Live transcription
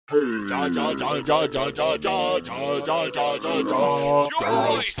Joystick,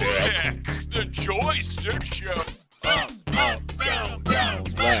 the Joystick Show. Up, down, down,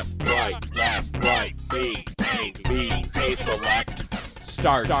 left, right, B, A, select.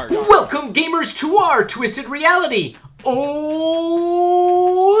 Start. Welcome, gamers, to our Twisted Reality.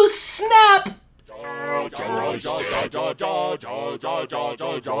 Oh, snap!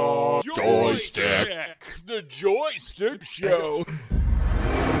 Joystick, the Joystick Show.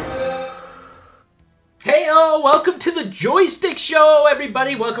 Hey, welcome to the Joystick Show,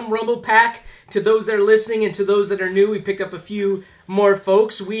 everybody. Welcome, Rumble Pack. To those that are listening and to those that are new, we picked up a few more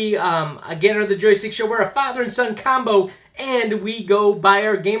folks. We, again, are the Joystick Show. We're a father and son combo, and we go by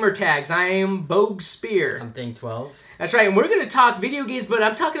our gamer tags. I am Bogue Spear. I'm Thing 12. That's right, and we're going to talk video games, but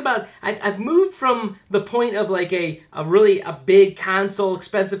I'm talking about, I've moved from the point of like a really big console,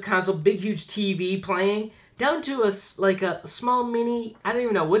 expensive console, big, huge TV playing, down to a small mini, I don't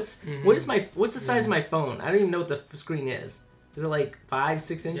even know, what's the size of my phone? I don't even know what the screen is. Is it like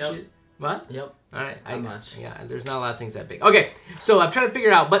 5-6 inches? Yep. What? Yep. All right. Not much. Yeah, there's not a lot of things that big. Okay, so I'm trying to figure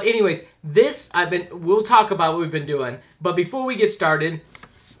it out. But anyways, we'll talk about what we've been doing. But before we get started,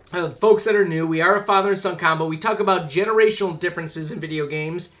 folks that are new, we are a father and son combo. We talk about generational differences in video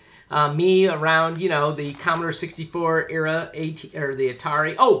games. Me around, the Commodore 64 era, or the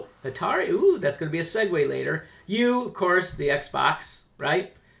Atari. Oh, Atari. Ooh, that's going to be a segue later. You, of course, the Xbox,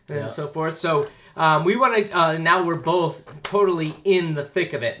 right? And so forth. So we want to, now we're both totally in the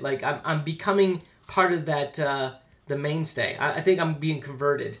thick of it. Like, I'm becoming part of that, the mainstay. I think I'm being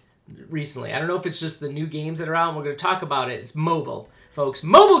converted recently. I don't know if it's just the new games that are out, and we're going to talk about it. It's mobile, folks.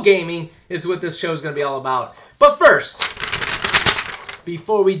 Mobile gaming is what this show is going to be all about. But first,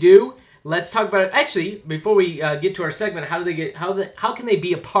 before we do, let's talk about it. Actually, before we get to our segment, how can they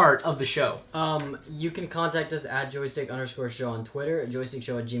be a part of the show? You can contact us at joystick_show on Twitter,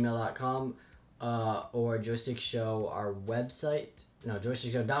 joystickshow@gmail.com, or joystickshow our website. No,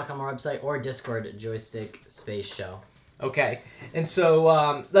 joystickshow.com our website, or Discord, joystick_show. Okay, and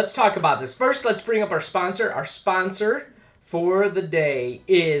so let's talk about this. First, let's bring up our sponsor. Our sponsor for the day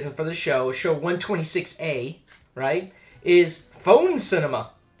is, and for the show 126A, right, is Phone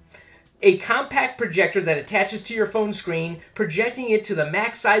Cinema. A compact projector that attaches to your phone screen, projecting it to the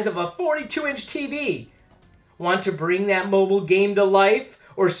max size of a 42-inch TV. Want to bring that mobile game to life,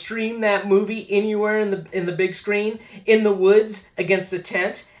 or stream that movie anywhere in the big screen, in the woods, against a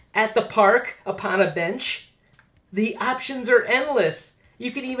tent, at the park, upon a bench? The options are endless.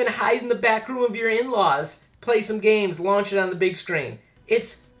 You can even hide in the back room of your in-laws, play some games, launch it on the big screen.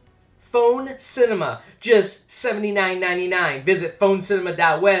 It's Phone Cinema, just $79.99. Visit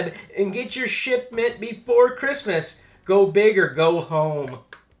phonecinema.web and get your shipment before Christmas. Go big or go home.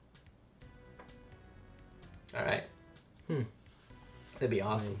 All right. That'd be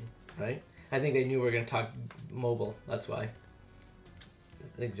awesome, right? I think they knew we were going to talk mobile. That's why.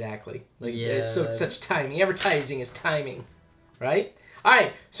 Exactly. It's such timing. Advertising is timing, right? All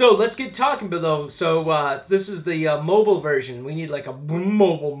right, so let's get talking, though. So this is the mobile version. We need like a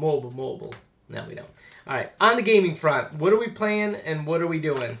mobile. No, we don't. All right, on the gaming front, what are we playing and what are we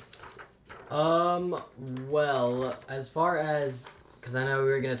doing? Well, as far as, because I know we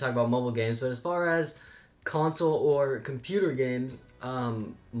were going to talk about mobile games, but as far as console or computer games,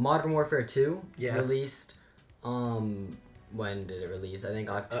 Modern Warfare 2 released. When did it release? I think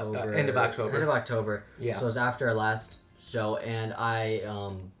October. End of October. End of October. Yeah. So it was after our last show, and I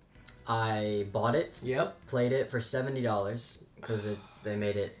bought it. Yep. Played it for $70 because they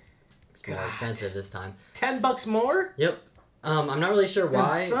made it more expensive this time. $10 more? Yep. I'm not really sure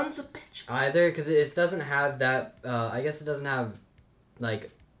why. And sons of bitch. Either, because it doesn't have that. I guess it doesn't have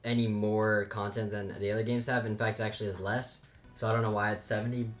like any more content than the other games have. In fact, it actually has less. So I don't know why it's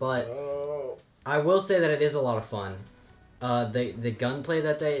 $70, but I will say that it is a lot of fun. The gunplay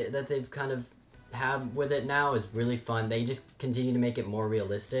that they've kind of have with it now is really fun. They just continue to make it more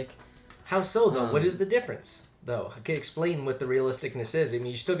realistic. How so, though? What is the difference, though? I can explain what the realisticness is. I mean,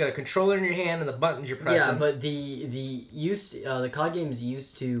 you still got a controller in your hand and the buttons you're pressing. Yeah, but the COD games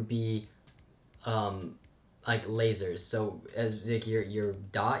used to be like lasers. So as like your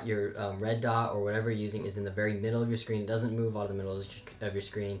dot, your red dot or whatever you're using is in the very middle of your screen. It doesn't move out of the middle of your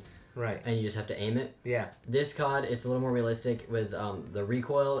screen. Right. And you just have to aim it. Yeah. This COD, it's a little more realistic with the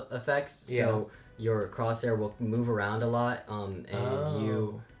recoil effects. Yeah. So your crosshair will move around a lot.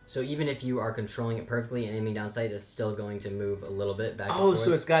 So even if you are controlling it perfectly and aiming down sight, it's still going to move a little bit back and forth.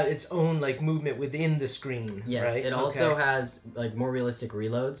 So it's got its own like movement within the screen. Yes. Right? It also has like more realistic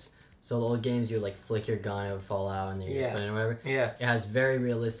reloads. So the old games, you like flick your gun, it would fall out, and then you're just playing or whatever. Yeah. It has very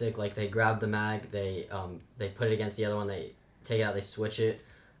realistic. Like they grab the mag, they put it against the other one, they take it out, they switch it.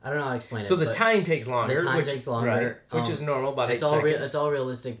 I don't know how to explain it. So the but time takes longer. The time takes longer. Right, which is normal, about 8 it's seconds. It's all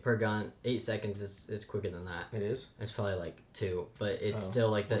realistic per gun. 8 seconds, it's quicker than that. It is? It's probably like 2, but it's still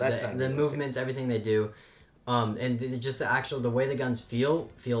like the the movements, everything they do. And just the way the guns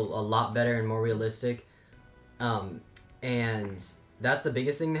feel a lot better and more realistic. And that's the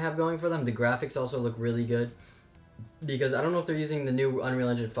biggest thing they have going for them. The graphics also look really good. Because I don't know if they're using the new Unreal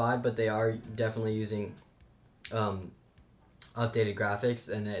Engine 5, but they are definitely using updated graphics,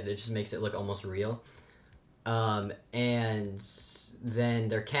 and it just makes it look almost real. And then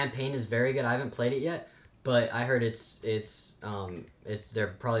their campaign is very good. I haven't played it yet, but I heard it's they're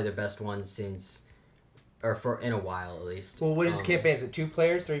probably their best one since, or for in a while at least. Well, what is campaign? Is it 2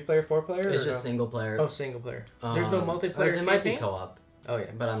 players, 3 player, 4 player? It's just single player. Oh, single player. There's no multiplayer. There might be co-op. Oh yeah,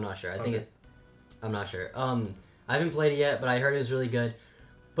 but I'm not sure. I'm not sure. I haven't played it yet, but I heard it was really good.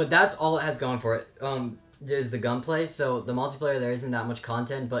 But that's all it has going for it. Is the gunplay. So the multiplayer, there isn't that much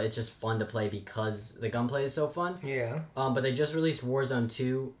content, but it's just fun to play because the gunplay is so fun. Yeah. But they just released Warzone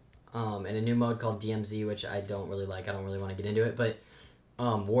 2, and a new mode called DMZ, which I don't really like. I don't really want to get into it, but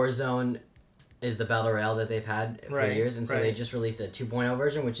Warzone is the battle royale that they've had for years, and so they just released a 2.0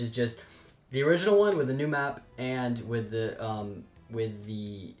 version, which is just the original one with the new map and with the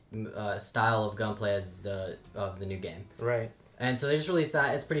style of gunplay as of the new game. Right. And so they just released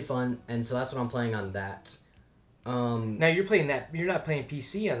that. It's pretty fun, and so that's what I'm playing on that. Now you're playing that. You're not playing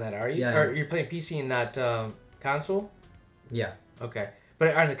PC on that, are you? Yeah. Or you're playing PC and not console? Yeah. Okay.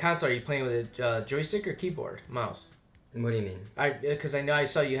 But on the console, are you playing with a joystick or keyboard, mouse? What do you mean? Because I know I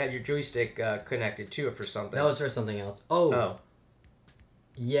saw you had your joystick connected to it for something. That was for something else. Oh.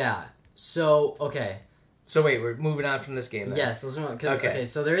 Yeah. So okay. So wait, we're moving on from this game then. Yes. Okay.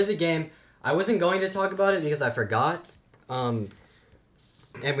 So there is a game. I wasn't going to talk about it because I forgot. And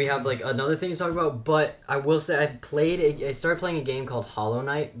we have like another thing to talk about, but I will say I started playing a game called Hollow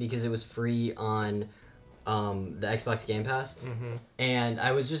Knight because it was free on the Xbox Game Pass. Mm-hmm. And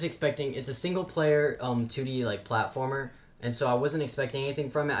I was just expecting, it's a single player 2D like platformer, and so I wasn't expecting anything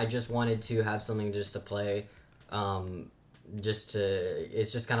from it. I just wanted to have something just to play, it's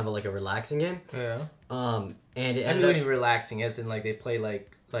just kind of like a relaxing game. Yeah. And it I'm ended up really relaxing, as in like they play like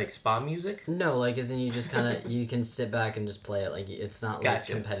spa music. No, like as in you just kind of you can sit back and just play it. Like it's not like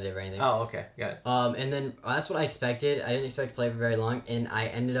competitive or anything. Oh, okay, got it. And then that's what I expected. I didn't expect to play for very long, and I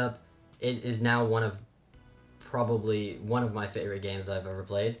ended up. It is now probably one of my favorite games I've ever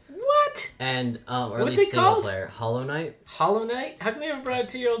played. What? And or What's at least it single called? player. Hollow Knight. Hollow Knight? How come you haven't brought it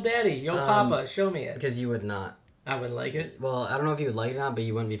to your old daddy, your old papa? Show me it. Because you would not. I wouldn't like it. Well, I don't know if you would like it or not, but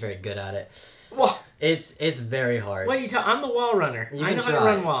you wouldn't be very good at it. What? It's very hard. What are you talking? I'm the wall runner. I know how to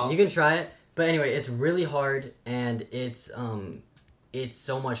run walls. You can try it, but anyway, it's really hard, and it's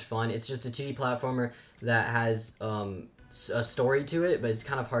so much fun. It's just a 2D platformer that has a story to it, but it's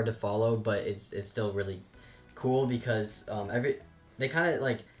kind of hard to follow. But it's still really cool because they kind of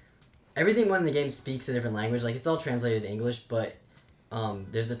like everything when the game speaks a different language. Like it's all translated to English, but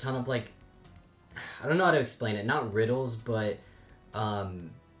there's a ton of like I don't know how to explain it. Not riddles, but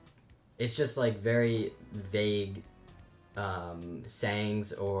it's just like very vague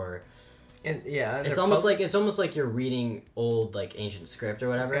sayings or it's almost like you're reading old like ancient script or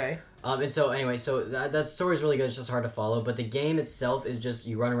whatever. Okay. And so anyway, so that story is really good. It's just hard to follow, but the game itself is just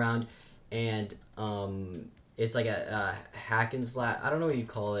you run around and it's like a hack and slash. I don't know what you'd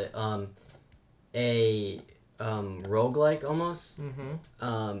call it. A roguelike almost.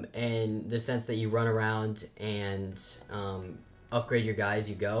 Mm-hmm. In the sense that you run around and upgrade your guys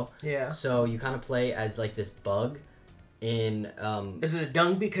you go. Yeah. So you kind of play as like this bug in Is it a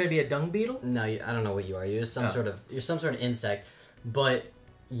dung beetle? Could it be a dung beetle? No, I don't know what you are. You're just some sort of insect, but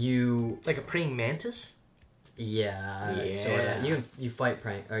you like a praying mantis? Yeah. Sort of. You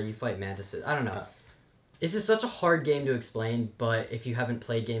fight mantises. I don't know. This is such a hard game to explain, but if you haven't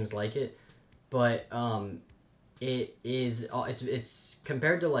played games like it, but it's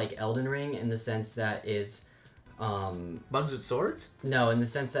compared to like Elden Ring in the sense that is bugs with swords? No, in the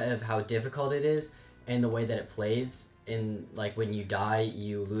sense that of how difficult it is and the way that it plays. In like when you die,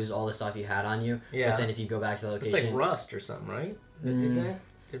 you lose all the stuff you had on you. Yeah. But then if you go back to the location, it's like Rust or something, right? Did that?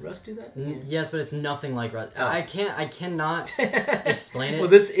 Did Rust do that? Yes, but it's nothing like Rust. Oh. I cannot explain it. Well,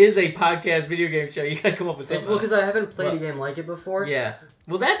 this is a podcast video game show. You gotta come up with something. It's because I haven't played a game like it before. Yeah.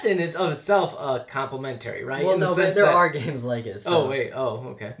 Well, that's in itself complimentary, right? Well, no, but there are games like it. So. Oh wait. Oh,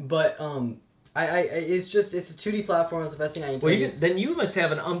 okay. But it's a 2D platform. It's the best thing I can tell you. Then you must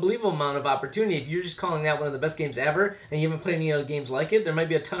have an unbelievable amount of opportunity. If you're just calling that one of the best games ever, and you haven't played any other games like it, there might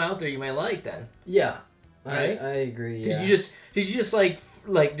be a ton out there you might like. Then. Yeah. Right? I agree. Yeah. Did you just like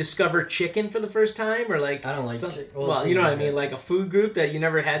like discover chicken for the first time, or like I don't like some, chicken. Well, you know what I mean, like a food group that you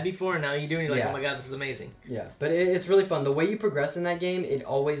never had before, and now you do, and you're like, Yeah. oh my god, this is amazing. Yeah, but it's really fun. The way you progress in that game, it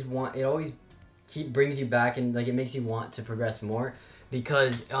always brings you back, and like it makes you want to progress more,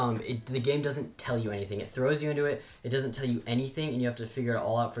 because the game doesn't tell you anything. It throws you into it. It doesn't tell you anything, and you have to figure it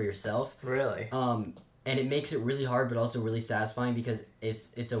all out for yourself. Really? And it makes it really hard, but also really satisfying, because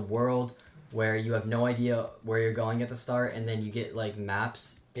it's a world where you have no idea where you're going at the start, and then you get like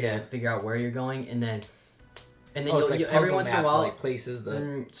maps to figure out where you're going, and then it's like every once in a while, like places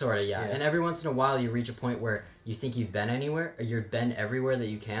that sort of, yeah. And every once in a while you reach a point where you think you've been anywhere, or you've been everywhere that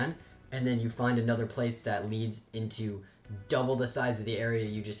you can, and then you find another place that leads into double the size of the area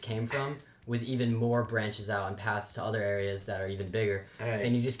you just came from, with even more branches out and paths to other areas that are even bigger. Right.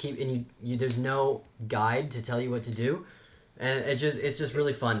 And you just keep, and you there's no guide to tell you what to do, and it's just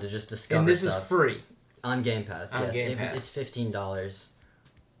really fun to just discover. And this stuff is free on Game Pass. on Yes, Game Pass. It's $15.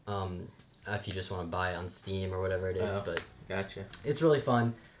 If you just want to buy it on Steam or whatever it is, but gotcha. it's really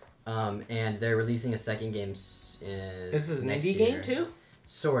fun. And they're releasing a second game. This is an next indie year. game too.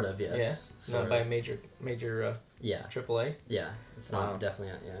 Sort of, yes. Yeah, Sort not of. by a major Yeah, AAA. yeah. It's not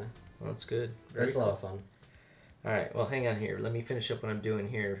definitely not. Yeah, Well, that's good. it's a lot of fun. All right, well, hang on here. Let me finish up what I'm doing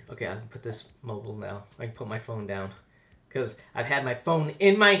here. Okay, I can put this mobile now. I can put my phone down, because I've had my phone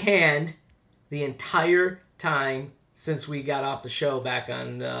in my hand the entire time since we got off the show back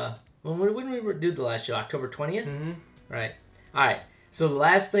on, when did we do the last show? October 20th? Mm-hmm. Right. All right. So the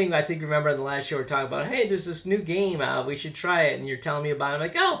last thing I think, remember in the last show, we're talking about, hey, there's this new game out. We should try it. And you're telling me about it. I'm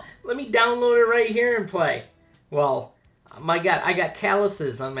like, oh, let me download it right here and play. Well, my God, I got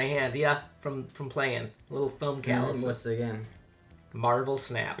calluses on my hand. Yeah, from playing. Little thumb calluses. What's the game? Marvel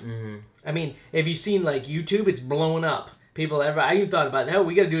Snap. Mm-hmm. I mean, if you've seen like YouTube, it's blowing up. I even thought about,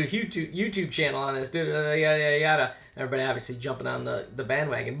 we got to do a YouTube channel on this, yada, yada, yada. Everybody obviously jumping on the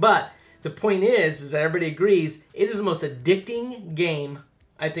bandwagon. But the point is that everybody agrees it is the most addicting game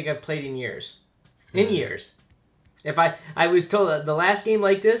I think I've played in years. In years. If I was told that the last game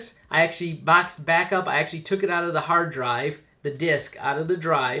like this, I actually boxed back up. I actually took it out of the hard drive, the disc out of the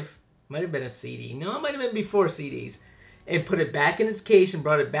drive. Might have been a CD. No, it might have been before CDs. And put it back in its case and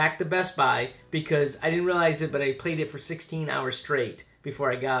brought it back to Best Buy, because I didn't realize it, but I played it for 16 hours straight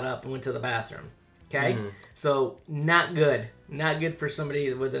before I got up and went to the bathroom. Okay? Mm-hmm. So, not good. Not good for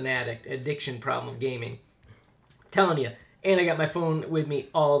somebody with an addiction problem of gaming. Telling you. And I got my phone with me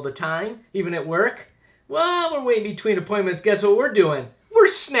all the time, even at work. Well, we're waiting between appointments. Guess what we're doing? We're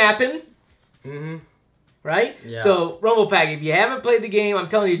snapping. Mm-hmm. Right? Yeah. So, Rumble Pack, if you haven't played the game, I'm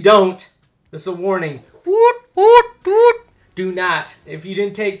telling you, don't. This is a warning. Do not. If you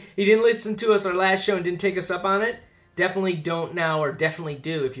didn't listen to us our last show and didn't take us up on it, definitely don't now, or definitely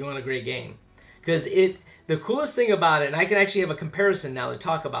do if you want a great game. Because the coolest thing about it, and I can actually have a comparison now to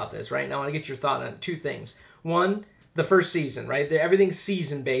talk about this, right? Now I want to get your thought on two things. One, the first season, right? Everything's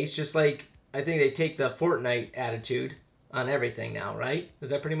season-based, just like I think they take the Fortnite attitude on everything now, right? Is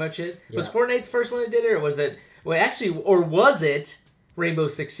that pretty much it? Yeah. Was Fortnite the first one that did it, or was it... Well, actually, or was it Rainbow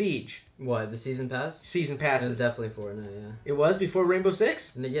Six Siege? What, the season pass? Season passes. It was definitely Fortnite, yeah. It was before Rainbow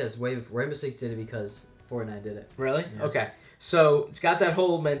Six? Yes, Rainbow Six did it because Fortnite did it. Really? Yes. Okay. So, it's got that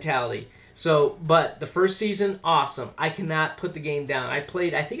whole mentality. So, but the first season, awesome. I cannot put the game down. I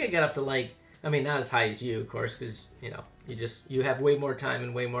think I got up to not as high as you, of course, because, you have way more time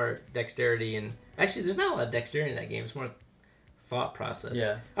and way more dexterity. And actually, there's not a lot of dexterity in that game. It's more thought process.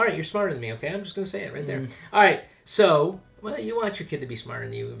 Yeah. All right, you're smarter than me, okay? I'm just going to say it right there. All right, so... Well, you want your kid to be smarter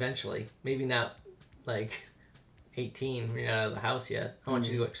than you eventually. Maybe not, 18 when you're not out of the house yet. I want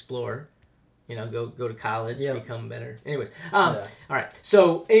you to go explore. Go to college, become better. Anyways, all right.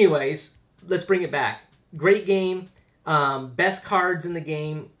 So, anyways, let's bring it back. Great game. Best cards in the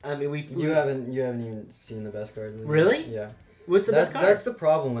game. I mean, You haven't even seen the best cards in the game. Really? Yeah. What's the best card? That's the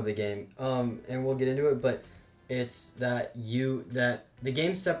problem with the game. And we'll get into it, but it's that the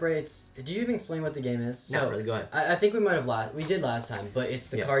game separates. Did you even explain what the game is? Not really. Go ahead. I think we did last time, but it's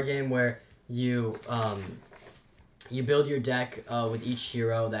the card game where you build your deck with each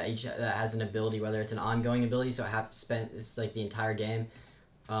hero that has an ability, whether it's an ongoing ability, so it's like the entire game.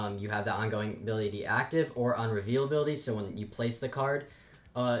 You have that ongoing ability active, or on reveal ability. So when you place the card,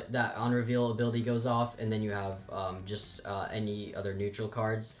 that on reveal ability goes off, and then you have any other neutral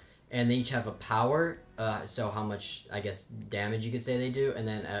cards. And they each have a power, so how much, I guess, damage you could say they do, and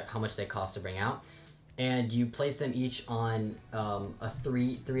then how much they cost to bring out. And you place them each on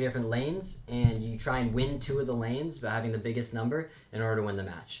three different lanes, and you try and win 2 of the lanes by having the biggest number in order to win the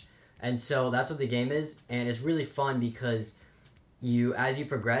match. And so that's what the game is, and it's really fun because as you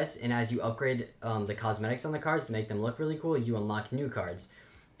progress and as you upgrade the cosmetics on the cards to make them look really cool, you unlock new cards,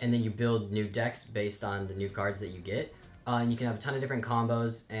 and then you build new decks based on the new cards that you get. And you can have a ton of different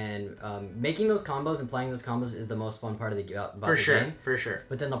combos, and making those combos and playing those combos is the most fun part of the game. For sure.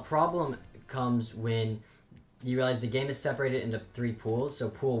 But then the problem comes when you realize the game is separated into 3 pools. So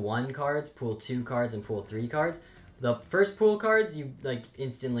pool 1 cards, pool 2 cards, and pool 3 cards. The first pool cards, you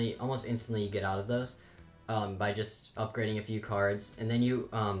almost instantly you get out of those by just upgrading a few cards, and then you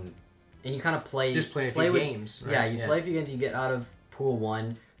kind of play a few games. Right? Yeah, you play a few games. You get out of pool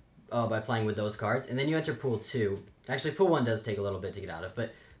 1 by playing with those cards, and then you enter pool 2. Actually, pool 1 does take a little bit to get out of,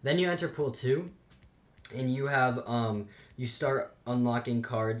 but then you enter pool 2, and you have you start unlocking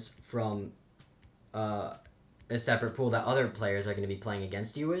cards from a separate pool that other players are going to be playing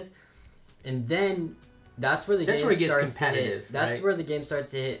against you with, and then that's where the game starts to hit. That's where the game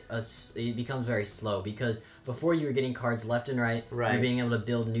starts to hit. It becomes very slow because before you were getting cards left and right. You're being able to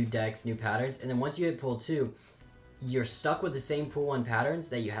build new decks, new patterns, and then once you hit pool 2, you're stuck with the same pool 1 patterns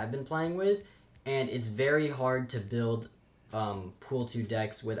that you have been playing with, and it's very hard to build pool 2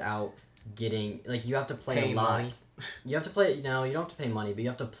 decks without getting you have to play a lot. Money. You have to play. You don't have to pay money, but you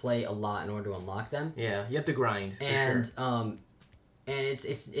have to play a lot in order to unlock them. Yeah, you have to grind. And and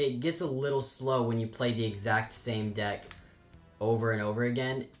it gets a little slow when you play the exact same deck over and over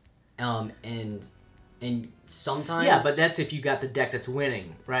again, and sometimes... Yeah, but that's if you got the deck that's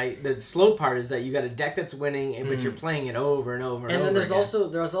winning, right? The slow part is that you got a deck that's winning, but you're playing it over and over and over then there's again.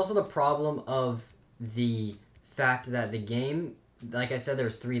 also the problem of the fact that the game, like I said,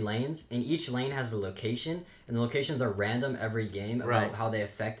 there's 3 lanes, and each lane has a location, and the locations are random every game about how they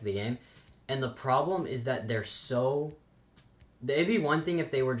affect the game. And the problem is that they're so... It'd be one thing if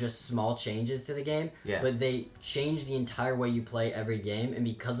they were just small changes to the game, but they change the entire way you play every game, and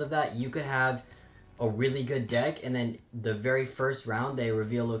because of that, you could have a really good deck, and then the very first round, they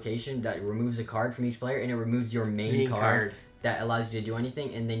reveal a location that removes a card from each player, and it removes your main card that allows you to do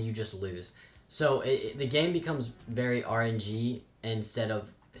anything, and then you just lose. So the game becomes very RNG instead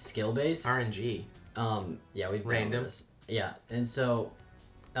of skill-based. RNG? Yeah, we've been random. over this. Yeah, and so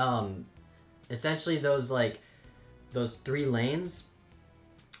essentially those 3 lanes,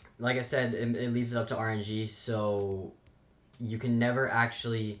 like I said, it leaves it up to RNG, so you can never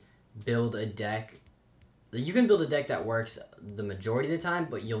actually build a deck. You can build a deck that works the majority of the time,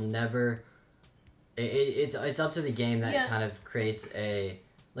 but you'll never... It's up to the game that kind of creates a...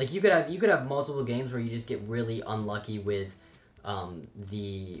 you could have multiple games where you just get really unlucky with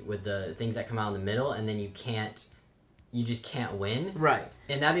the things that come out in the middle, and then you just can't win. Right.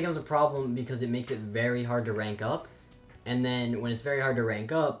 And that becomes a problem because it makes it very hard to rank up. And then when it's very hard to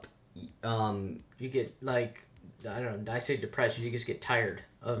rank up, you get I don't know. I say depressed. You just get tired.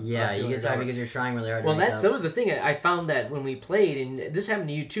 You get tired because you're trying really hard. That was the thing. I found that when we played, and this happened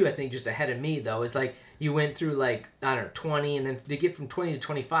to you too. I think just ahead of me though. Is you went through 20, and then to get from 20 to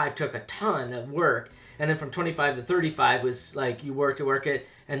 25 took a ton of work, and then from 25 to 35 was you work it,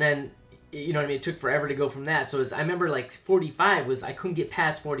 and then you know what I mean. It took forever to go from that. So I remember 45 was I couldn't get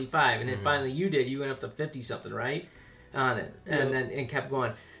past 45, and then finally you did. You went up to 50 something, right? On it, and kept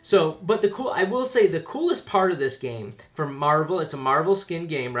going. So, but I will say the coolest part of this game for Marvel, it's a Marvel skin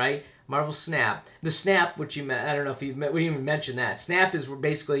game, right? Marvel Snap. The Snap, which I don't know if we didn't even mention that. Snap is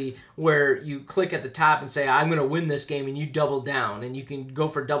basically where you click at the top and say, I'm going to win this game, and you double down, and you can go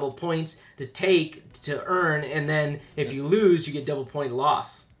for double points to earn, and then if you lose, you get double point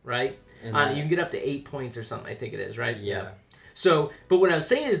loss, right? You can get up to 8 points or something, I think it is, right? Yeah. So, but what I was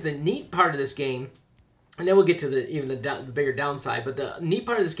saying is the neat part of this game, and then we'll get to the bigger downside. But the neat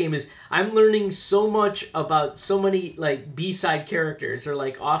part of this game is I'm learning so much about so many B-side characters or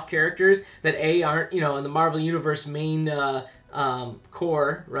off characters that aren't in the Marvel Universe main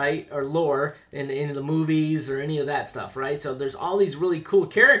core, right, or lore in the movies or any of that stuff, right? So there's all these really cool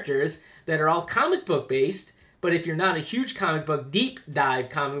characters that are all comic book based. But if you're not a huge deep dive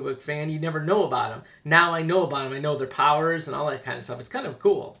comic book fan, you never know about them. Now I know about them. I know their powers and all that kind of stuff. It's kind of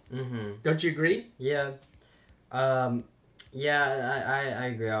cool. Mm-hmm. Don't you agree? Yeah. I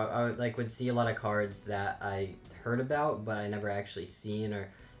agree. I would see a lot of cards that I heard about, but I never actually seen,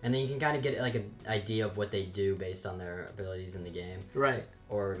 and then you can kind of get an idea of what they do based on their abilities in the game. Right.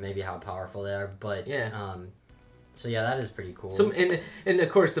 Or maybe how powerful they are. But so yeah, that is pretty cool. And of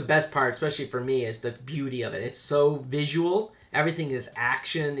course, the best part, especially for me, is the beauty of it. It's so visual. Everything is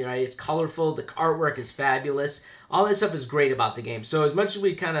action, right? It's colorful. The artwork is fabulous. All that stuff is great about the game. So as much as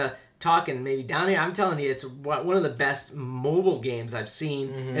we kind of talking maybe down here. I'm telling you, it's one of the best mobile games I've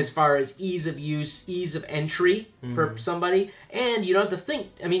seen as far as ease of use, ease of entry for somebody. And you don't have to think.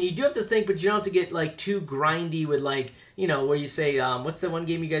 I mean, you do have to think, but you don't have to get like too grindy with like, you know, where you say, what's the one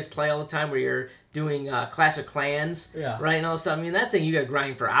game you guys play all the time where you're doing Clash of Clans, right, and all that stuff. I mean, that thing you got to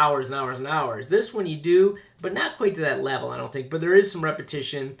grind for hours and hours and hours. This one you do, but not quite to that level, I don't think. But there is some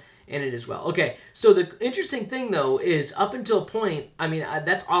repetition in it as well. Okay, so the interesting thing, though, is up until a point, I mean,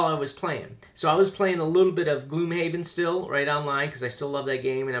 that's all I was playing. So I was playing a little bit of Gloomhaven still, right, online, because I still love that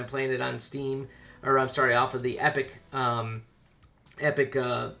game, and I'm playing it on Steam, or I'm sorry, off of the Epic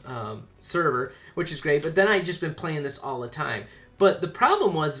server, which is great. But then I just been playing this all the time. But the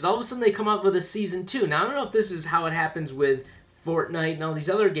problem was, all of a sudden they come out with a Season 2. Now, I don't know if this is how it happens with Fortnite and all these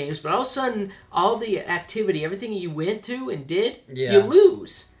other games, but all of a sudden, all the activity, everything you went to and did, you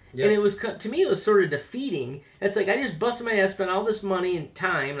lose. Yep. And it was, to me, it was sort of defeating. It's like, I just busted my ass, spent all this money and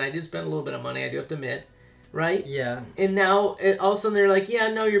time, and I did spend a little bit of money, I do have to admit, right? Yeah. And now, all of a sudden, they're like, yeah,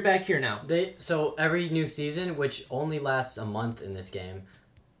 no, you're back here now. So every new season, which only lasts a month in this game,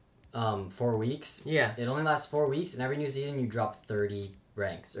 4 weeks. Yeah. It only lasts 4 weeks, and every new season you drop 30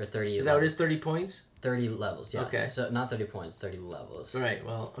 ranks, or 30 Is that what it is, 30 points? 30 levels, yes. Okay. So, not 30 points, 30 levels. Right,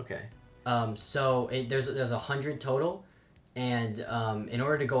 well, okay. So there's 100 total. And in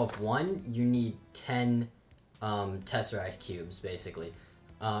order to go up one, you need 10 Tesseract cubes, basically.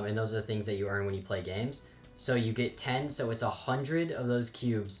 And those are the things that you earn when you play games. So you get 10, so it's 100 of those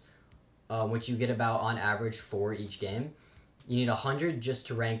cubes, which you get about, on average, 4 each game. You need 100 just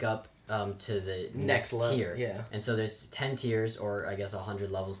to rank up to the next tier. Yeah. And so there's 10 tiers, or I guess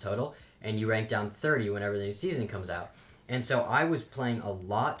 100 levels total, and you rank down 30 whenever the new season comes out. And so I was playing a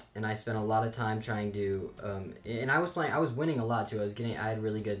lot, and I spent a lot of time trying to, and I was winning a lot too. I had a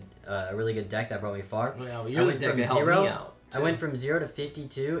really good deck that brought me far. Well, you're the deck that helped me out. I went from 0 to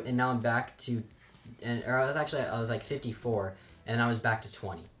 52, and now I'm back to, I was like 54, and I was back to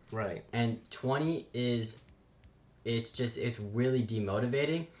 20. Right. And 20 it's really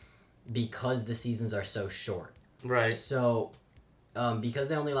demotivating because the seasons are so short. Right. So, because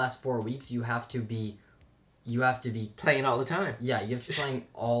they only last 4 weeks, you have to be playing all the time. Yeah, you have to be playing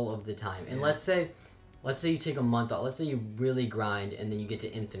all of the time. And let's say you take a month off. Let's say you really grind, and then you get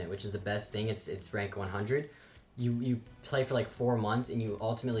to infinite, which is the best thing. It's rank 100. You play for like 4 months, and you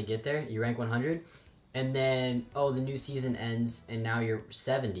ultimately get there. You rank 100, and then the new season ends, and now you're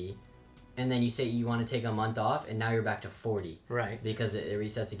 70. And then you say you want to take a month off, and now you're back to 40. Right. Because it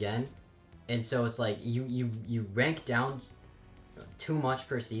resets again. And so it's like you rank down too much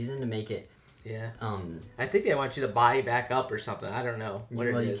per season to make it. Yeah. I think they want you to buy back up or something. I don't know what it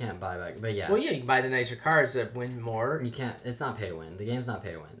is. Well, you can't buy back, but yeah. Well, yeah, you can buy the nicer cards that win more. You can't. It's not pay to win. The game's not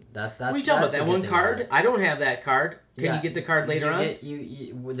pay to win. That's. What are you talking about? That one card? I don't have that card. Can you get the card later on?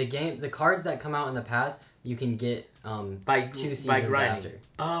 The cards that come out in the past, you can get by 2 seasons by grinding. after.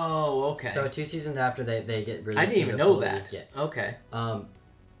 Oh, okay. So 2 seasons after they get released. I didn't even know that. Okay.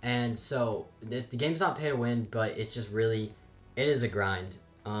 And so the game's not pay to win, but it's just really, it is a grind.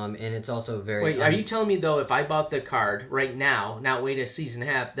 And it's also very... Wait, are you telling me, though, if I bought the card right now, not wait a season and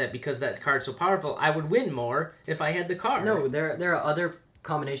a half, that because that card's so powerful, I would win more if I had the card? No, there are other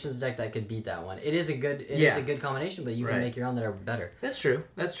combinations deck that could beat that one. It is a good combination, but you can make your own that are better. That's true.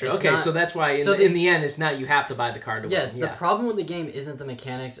 It's okay, not, so that's why in the end, it's not you have to buy the card to win. Yes, the problem with the game isn't the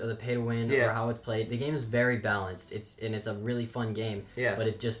mechanics or the pay to win or how it's played. The game is very balanced. It's a really fun game, but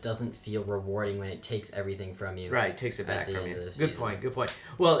it just doesn't feel rewarding when it takes everything from you. Right, takes it back from you. Good point.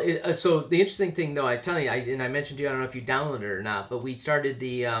 Well, so the interesting thing, though, I tell you, I mentioned to you, I don't know if you downloaded it or not, but we started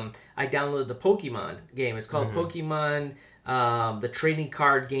I downloaded the Pokemon game. It's called Pokemon... the trading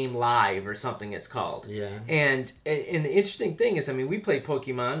card game live or something it's called. Yeah. And the interesting thing is, I mean, we played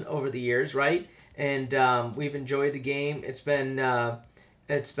Pokemon over the years, right? And we've enjoyed the game. It's been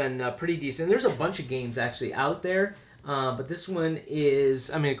pretty decent. There's a bunch of games actually out there, but this one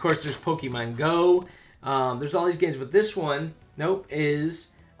is, I mean, of course, there's Pokemon Go. There's all these games, but this one, is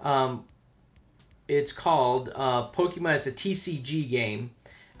it's called Pokemon. It's a TCG game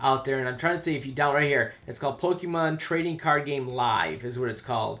out there, and I'm trying to see if you down right here. It's called Pokemon Trading Card Game Live is what it's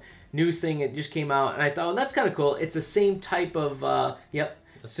called. News thing, it just came out, and I thought, well, that's kind of cool. It's the same type of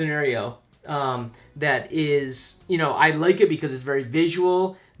scenario that is, I like it because it's very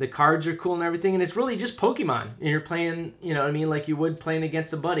visual. The cards are cool and everything, and it's really just Pokemon. And you're playing, like you would playing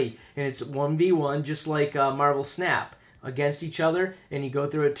against a buddy, and it's 1v1, just like Marvel Snap, against each other, and you go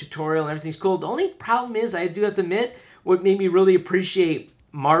through a tutorial and everything's cool. The only problem is, I do have to admit, what made me really appreciate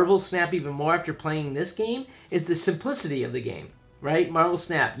Marvel Snap even more after playing this game is the simplicity of the game. right? Marvel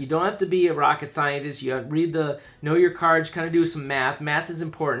Snap. You don't have to be a rocket scientist. You know your cards, kind of do some math. Math is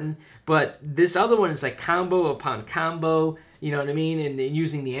important. But this other one is like combo upon combo, you know what I mean? And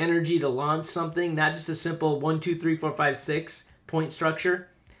using the energy to launch something, not just a simple 1, 2, 3, 4, 5, 6 point structure.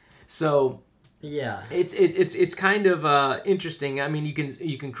 So yeah, it's kind of interesting. I mean,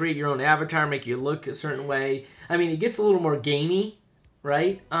 you can create your own avatar, make you look a certain way. I mean, it gets a little more gamey,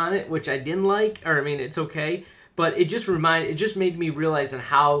 right, on it, which I didn't like. Or I mean, it's okay, but it just made me realize on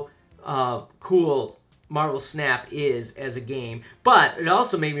how cool Marvel Snap is as a game. But it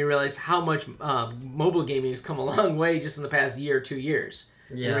also made me realize how much mobile gaming has come a long way just in the past year or 2 years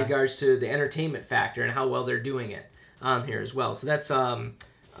in regards to the entertainment factor and how well they're doing it on here as well. So that's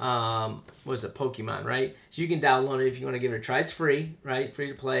what is it, Pokemon, right? So you can download it if you want to give it a try. It's free, right? Free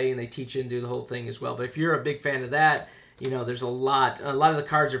to play, and they teach you and do the whole thing as well. But if you're a big fan of that, you know, there's a lot of the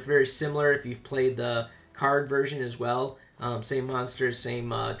cards are very similar if you've played the card version as well. Same monsters,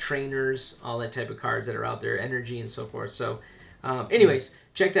 same trainers, all that type of cards that are out there, energy and so forth. So, anyways,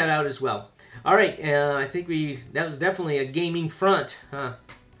 check that out as well. All right, I think that was definitely a gaming front, huh?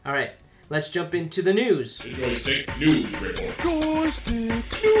 All right, let's jump into the news. The Joystick News Report.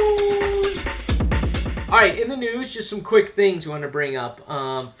 Joystick News. All right, in the news, just some quick things we want to bring up.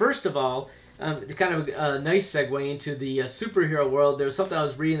 First of all, kind of a nice segue into the superhero world. There was something I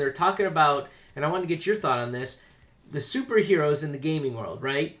was reading. They were talking about, and I wanted to get your thought on this. The superheroes in the gaming world,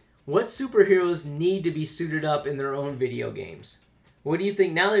 right? What superheroes need to be suited up in their own video games? What do you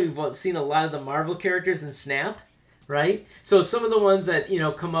think now that we've seen a lot of the Marvel characters in Snap, right? So some of the ones that, you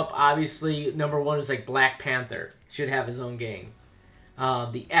know, come up, obviously, number one is like Black Panther should have his own game.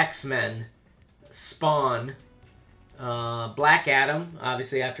 The X-Men, Spawn, Black Adam,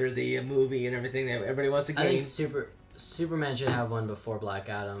 obviously after the movie and everything, everybody wants a game. I think Superman should have one before Black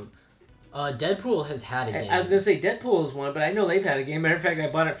Adam. Deadpool has had a game. I was going to say Deadpool is one, but I know they've had a game. Matter of fact, I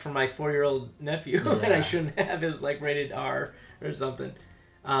bought it for my 4-year-old nephew, and I shouldn't have. It was like rated R or something.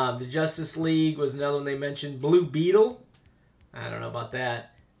 The Justice League was another one they mentioned. Blue Beetle. I don't know about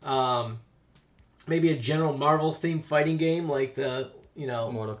that. Maybe a general Marvel-themed fighting game like the, you know,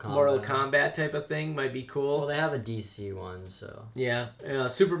 Mortal Kombat type of thing might be cool. Well, they have a DC one, so... Yeah.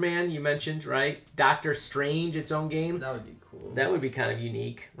 Superman, you mentioned, right? Doctor Strange, its own game. That would be cool. That would be kind of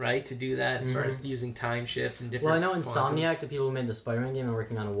unique, right? To do that as far as using time shift and different... Well, I know Insomniac, the people who made the Spider-Man game, are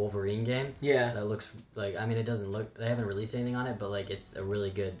working on a Wolverine game. Yeah. That looks like... I mean, it doesn't look... They haven't released anything on it, but, like, it's a really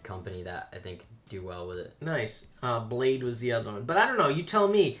good company that I think do well with it. Nice. Blade was the other one. But I don't know. You tell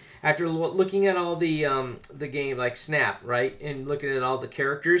me. After looking at all the game, like Snap, right? And looking at all the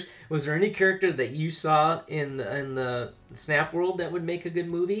characters, was there any character that you saw in the Snap world that would make a good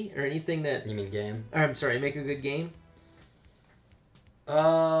movie? Or anything that... You mean game? I'm sorry, make a good game?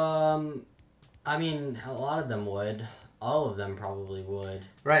 I mean, a lot of them would. All of them probably would.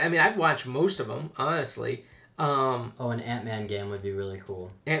 Right. I mean, I'd watch most of them, honestly. An Ant-Man game would be really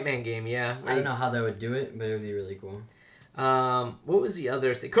cool. Ant-Man game, yeah. I don't know how they would do it, but it would be really cool. What was the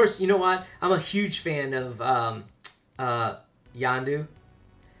other thing? Of course, you know what? I'm a huge fan of Yondu.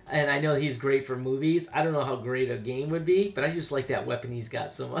 And I know he's great for movies. I don't know how great a game would be, but I just like that weapon he's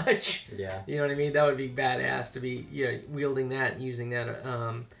got so much. Yeah. You know what I mean? That would be badass to be wielding that and using that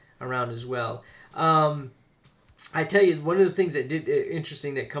around as well. I tell you, one of the things that did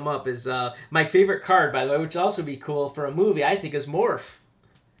interesting that come up is my favorite card, by the way, which would also be cool for a movie, I think, is Morph.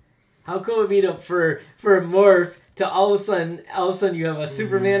 How cool would it be for Morph to all of a sudden you have a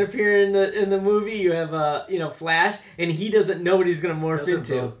Superman appear in the movie, you have Flash, and he doesn't know what he's going to morph into.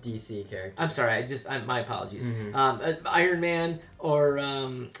 Those are both DC characters. I'm sorry, my apologies. Iron Man or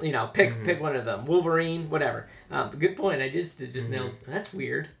pick one of them, Wolverine, whatever. Good point. I just nailed. That's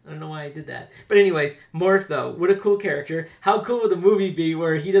weird. I don't know why I did that. But anyways, Morph though, what a cool character. How cool would the movie be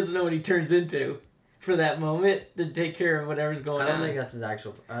where he doesn't know what he turns into? For that moment, to take care of whatever's going on. I don't think that's his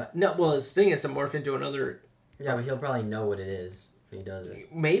actual... no, well, his thing is to morph into another... Yeah, but he'll probably know what it is if he does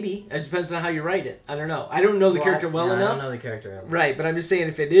it. Maybe. It depends on how you write it. I don't know. I don't know the character well enough. I don't know the character ever. Right, but I'm just saying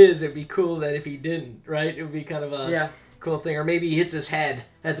if it is, it'd be cool that if he didn't, right? It would be kind of a cool thing. Or maybe he hits his head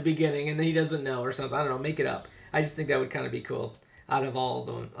at the beginning and then he doesn't know or something. I don't know. Make it up. I just think that would kind of be cool out of all of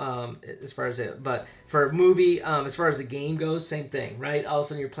them as far as it. But for a movie, as far as the game goes, same thing, right? All of a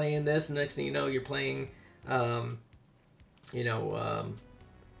sudden you're playing this and the next thing you know, you're playing...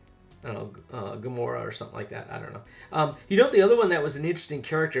 I don't know, Gamora or something like that. I don't know. The other one that was an interesting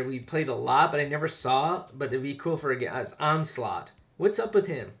character we played a lot, but I never saw, but it'd be cool for a game, is Onslaught. What's up with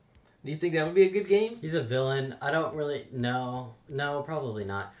him? Do you think that would be a good game? He's a villain. I don't really... No, probably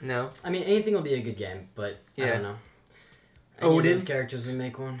not. No? I mean, anything will be a good game, but I don't know. Any of those characters would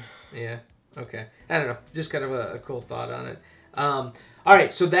make one. Yeah, okay. I don't know. Just kind of a cool thought on it. All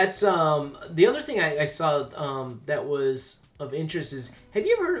right, so that's the other thing I saw that was of interest is, have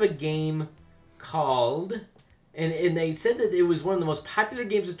you ever heard of a game called, and they said that it was one of the most popular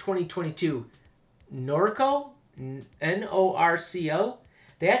games of 2022, NORCO, NORCO.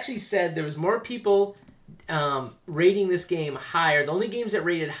 They actually said there was more people rating this game higher. The only games that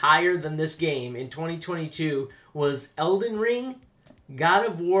rated higher than this game in 2022 was Elden Ring, God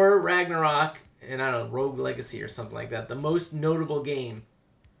of War Ragnarok, and I don't know, Rogue Legacy or something like that. The most notable game.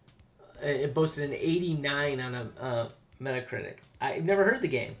 It boasted an 89 on a Metacritic. I've never heard the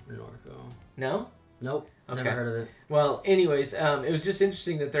game. Norco. No? Nope. Okay. Never heard of it. Well, anyways, it was just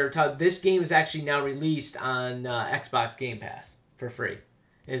interesting that this game is actually now released on Xbox Game Pass for free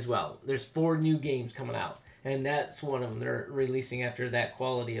as well. There's 4 new games coming out, and that's one of them they're releasing after that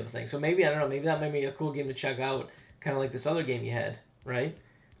quality of thing. So maybe, I don't know, maybe that might be a cool game to check out, kind of like this other game you had, right?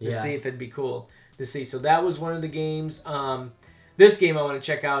 To see if it'd be cool to see. So that was one of the games. This game I want to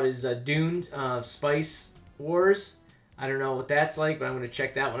check out is Dune Spice Wars. I don't know what that's like, but I'm going to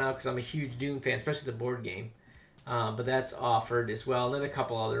check that one out because I'm a huge Dune fan, especially the board game. But that's offered as well. And then a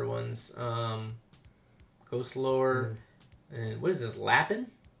couple other ones. Ghost Lore. And what is this? Lappin?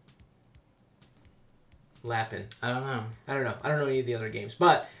 Lappin. I don't know. I don't know any of the other games.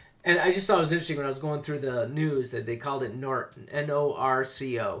 But, and I just thought it was interesting when I was going through the news that they called it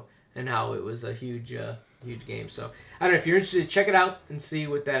NORCO and how it was a huge game. So, I don't know. If you're interested, check it out and see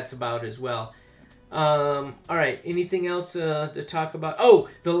what that's about as well. All right. Anything else to talk about? Oh,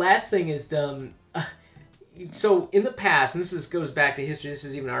 the last thing is so in the past, and goes back to history. This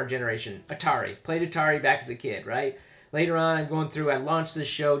is even our generation. Atari. Played Atari back as a kid, right? Later on, I'm going through. I launched this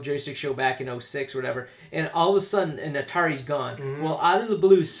show, Joystick Show, back in 2006 or whatever, and all of a sudden, an Atari's gone. Mm-hmm. Well, out of the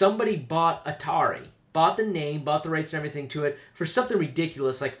blue, somebody bought Atari, bought the name, bought the rights and everything to it for something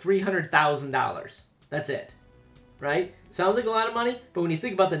ridiculous, like $300,000. That's it. Right? Sounds like a lot of money, but when you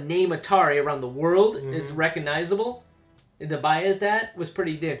think about the name Atari around the world, it's recognizable. And to buy it, that was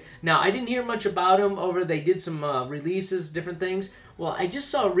pretty good. Now, I didn't hear much about them they did some releases, different things. Well, I just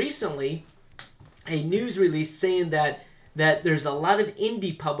saw recently a news release saying that there's a lot of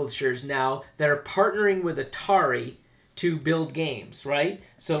indie publishers now that are partnering with Atari to build games, right?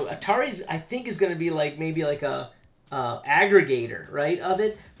 So Atari's, I think, is going to be maybe like a aggregator, right, of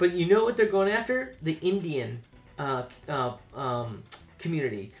it. But you know what they're going after? The Indian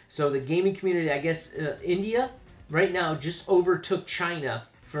community. So the gaming community, I guess, India right now just overtook China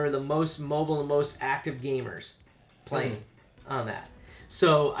for the most mobile and most active gamers playing on that.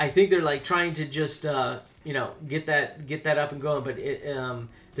 So I think they're trying to just get that up and going. But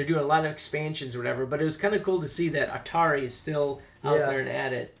they're doing a lot of expansions or whatever. But it was kind of cool to see that Atari is still out there and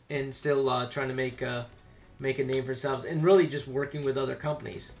at it and still trying to make a name for themselves and really just working with other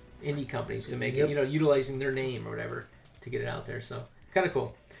companies. Indie companies to make it, utilizing their name or whatever to get it out there. So, kind of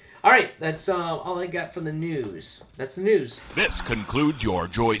cool. All right, that's all I got from the news. That's the news. This concludes your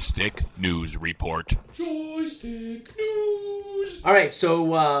Joystick News Report. Joystick News. All right, so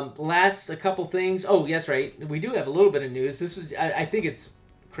last a couple things. Oh, that's right. We do have a little bit of news. This is, I think it's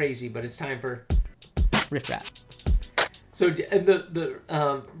crazy, but it's time for Riff Rap. So, the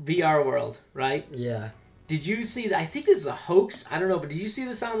VR world, right? Yeah. Did you see that? I think this is a hoax. I don't know, but did you see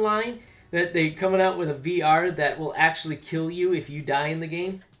this online? That they're coming out with a VR that will actually kill you if you die in the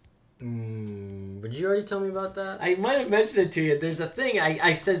game? Did you already tell me about that? I might have mentioned it to you. There's a thing,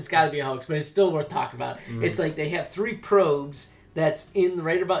 I said it's got to be a hoax, but it's still worth talking about. It's like they have 3 probes that's in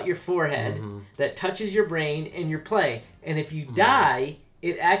right about your forehead that touches your brain and your play. And if you die,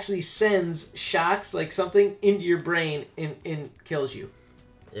 it actually sends shocks, like something, into your brain and kills you.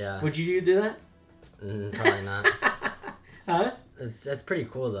 Yeah. Would you do that? Probably not. Huh? That's pretty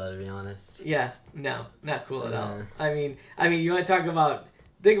cool though, to be honest. Yeah, no, not cool at all. I mean, you want to talk about?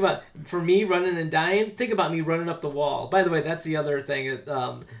 Think about for me running and dying. Think about me running up the wall. By the way, that's the other thing.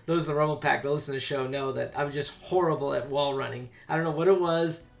 Those of the Rumble Pack that listen to the show know that I'm just horrible at wall running. I don't know what it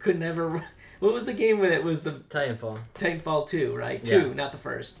was. Could never. What was the game with it? Was the Titanfall? Titanfall 2, right? 2, not the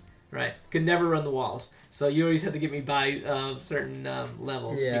first. Right. Could never run the walls. So you always have to get me by certain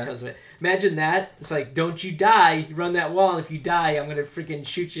levels because of it. Imagine that. It's like, don't you die. You run that wall. If you die, I'm going to freaking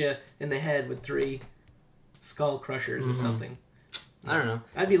shoot you in the head with 3 skull crushers or something. I don't know.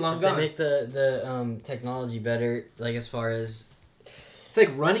 I'd be long gone. They make the technology better, like as far as... It's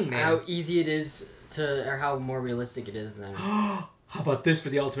like Running Man. How easy it is or how more realistic it is then. How about this for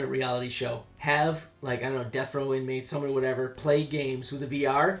the ultimate reality show? Have, I don't know, death row inmates, somebody, whatever, play games with a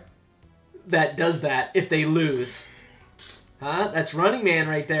VR that does that if they lose. Huh? That's Running Man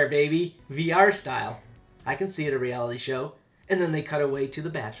right there, baby. VR style. I can see it, a reality show. And then they cut away to The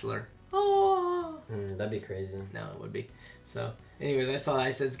Bachelor. Oh. That'd be crazy. No, it would be. So, anyways, I saw that.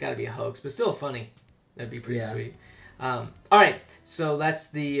 I said it's got to be a hoax, but still funny. That'd be pretty sweet. All right, so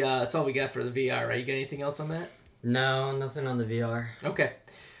that's all we got for the VR, right? You got anything else on that? No, nothing on the VR. Okay.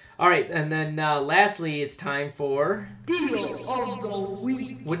 All right, and then lastly, it's time for Deal of the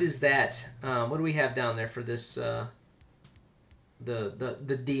week. what is that? What do we have down there for this? The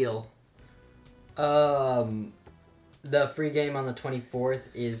deal. The free game on the 24th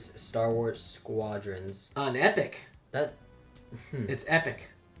is Star Wars Squadrons. On Epic. That. It's Epic,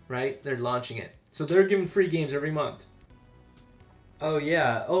 right? They're launching it, so they're giving free games every month. Oh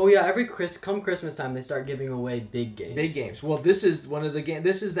yeah. Every come Christmas time, they start giving away big games. Big games. Well, this is one of the games.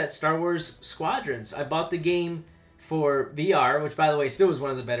 This is that Star Wars Squadrons. I bought the game for VR, which, by the way, still was one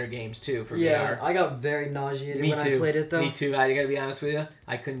of the better games too for VR. I got very nauseated when too. I played it though. Me too. I gotta be honest with you.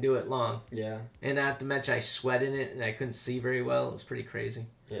 I couldn't do it long. Yeah. And not to mention, I sweat in it, and I couldn't see very well. It was pretty crazy.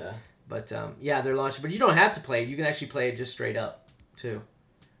 Yeah. But they're launching. But you don't have to play it. You can actually play it just straight up too.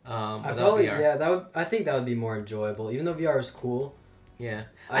 Without VR. I think that would be more enjoyable, even though VR is cool. Yeah.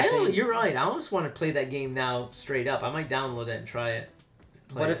 think- You're right. I almost want to play that game now straight up. I might download it and try it.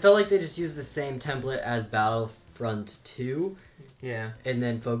 But it felt like they just used the same template as Battlefront 2. Yeah. And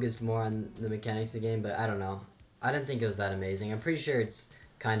then focused more on the mechanics of the game, but I don't know. I didn't think it was that amazing. I'm pretty sure it's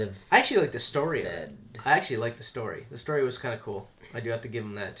kind of I actually like the story. dead. I actually like the story. The story was kind of cool. I do have to give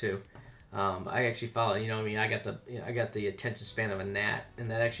them that too. I actually followed. I got the attention span of a gnat, and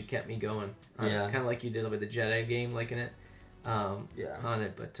that actually kept me going. Kind of like you did with the Jedi game, liking it. On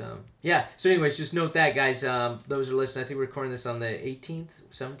it, but so anyways, just note that, guys. Those are listening. I think we're recording this on the 18th,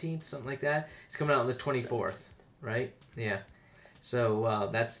 17th, something like that. It's coming out on the 24th, right? Yeah. So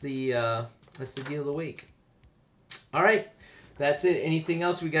that's the deal of the week. All right, that's it. Anything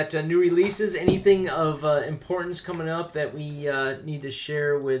else? We got new releases. Anything of importance coming up that we need to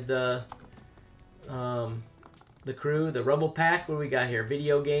share with the crew, the Rebel Pack? What do we got here?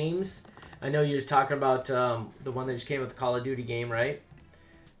 Video games. I know you're talking about the one that just came with the Call of Duty game, right?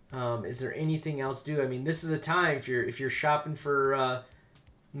 Is there anything else due? I mean, this is the time if you're shopping for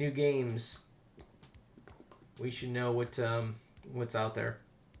new games. We should know what's out there.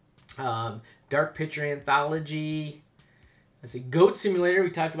 Dark Picture Anthology. Let's see, Goat Simulator. We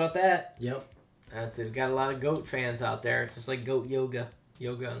talked about that. Yep. We've got a lot of goat fans out there, just like Goat Yoga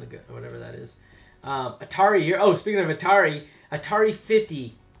on the goat, or whatever that is. Atari here. Oh, speaking of Atari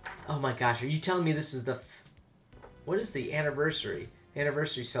 50. Oh my gosh, are you telling me this is what is the anniversary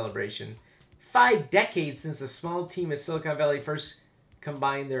celebration? 5 decades since a small team of Silicon Valley first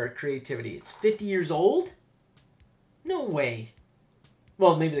combined their creativity. It's 50 years old? No way.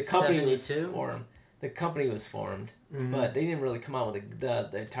 Well, maybe the company was 72? formed. The company was formed, Mm-hmm. but they didn't really come out with the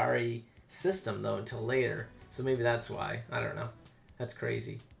Atari system though until later. So maybe that's why. I don't know. That's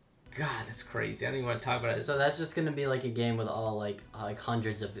crazy. God, that's crazy. I don't even want to talk about it. So that's just gonna be like a game with all like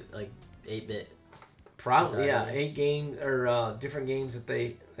hundreds of like 8-bit. Probably, yeah. Atari. 8 games or different games that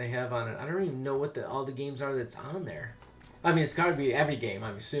they have on it. I don't even know what all the games are that's on there. I mean, it's got to be every game,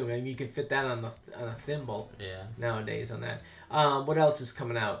 I'm assuming. I mean, you can fit that on a thimble nowadays on that. What else is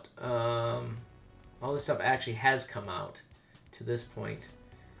coming out? All this stuff actually has come out to this point.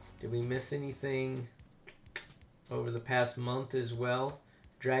 Did we miss anything over the past month as well?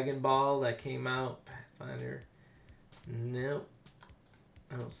 Dragon Ball that came out. Pathfinder. Nope.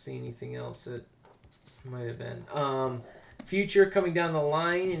 I don't see anything else that might have been. Future coming down the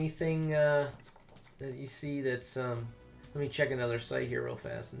line. Anything that you see that's... let me check another site here real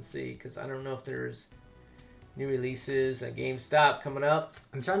fast and see, because I don't know if there's new releases at GameStop coming up.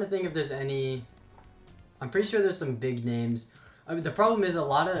 I'm trying to think if there's any... I'm pretty sure there's some big names. I mean, the problem is a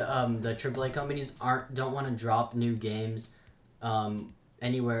lot of the AAA companies don't want to drop new games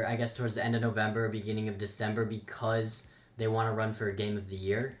anywhere, I guess, towards the end of November, beginning of December, because they want to run for a Game of the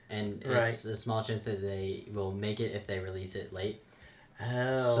Year, and it's a small chance that they will make it if they release it late.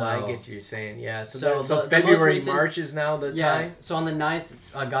 Oh, So- I get what you're saying. Yeah, So so the most February, recent- March is now the time? So on the 9th,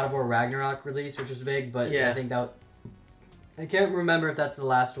 God of War Ragnarok released, which was big, but Yeah. I think that... I can't remember if that's the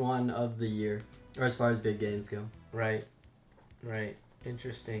last one of the year, or as far as big games go. Right.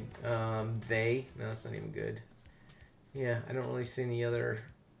 Interesting. No, it's not even good. Yeah, I don't really see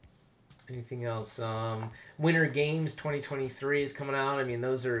anything else. Winter Games 2023 is coming out. I mean,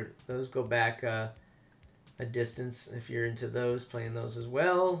 those go back a distance if you're into those, playing those as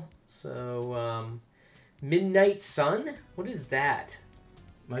well. So, Midnight Sun? What is that?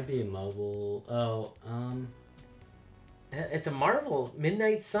 Might be a mobile... It's a Marvel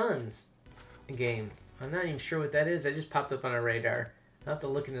Midnight Suns game. I'm not even sure what that is. That just popped up on our radar. I'll have to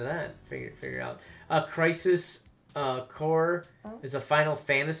look into that. Figure out. Crisis Core is a Final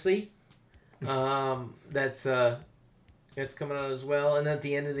Fantasy. That's It's coming out as well. And then at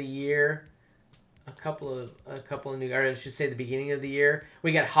the end of the year, a couple of new, or I should say the beginning of the year,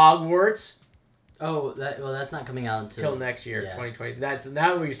 we got Hogwarts. Oh, that's not coming out until Next year, 2020. That's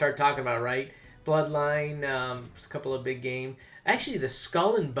now we start talking about, right? Bloodline, a couple of big game. Actually, the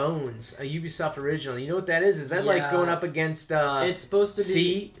Skull and Bones, a Ubisoft original. You know what that is? Is that like going up against? It's supposed to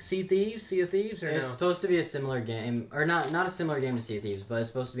be Sea of Thieves, or it's supposed to be a similar game, or not a similar game to Sea of Thieves, but it's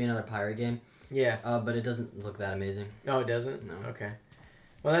supposed to be another pirate game. Yeah. But it doesn't look that amazing. No, it doesn't. No. Okay.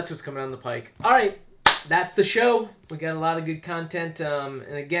 Well, that's what's coming down the pike. All right. That's the show. We got a lot of good content.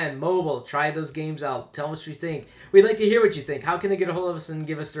 And again, mobile. Try those games out. Tell us what you think. We'd like to hear what you think. How can they get a hold of us and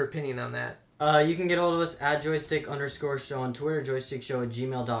give us their opinion on that? You can get a hold of us at joystick_show on Twitter,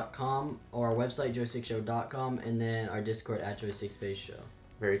 joystickshow@gmail.com, or our website, joystickshow.com, and then our Discord at joystickspace_show.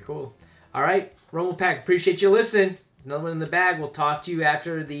 Very cool. All right. Rumble Pack, appreciate you listening. There's another one in the bag. We'll talk to you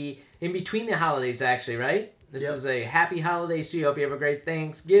in between the holidays, actually, right? This is a happy holiday, so you hope you have a great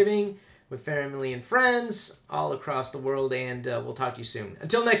Thanksgiving with family and friends all across the world, and we'll talk to you soon.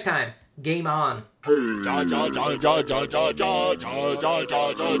 Until next time, game on. Joystick,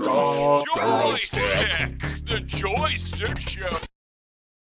 the Joystick Show.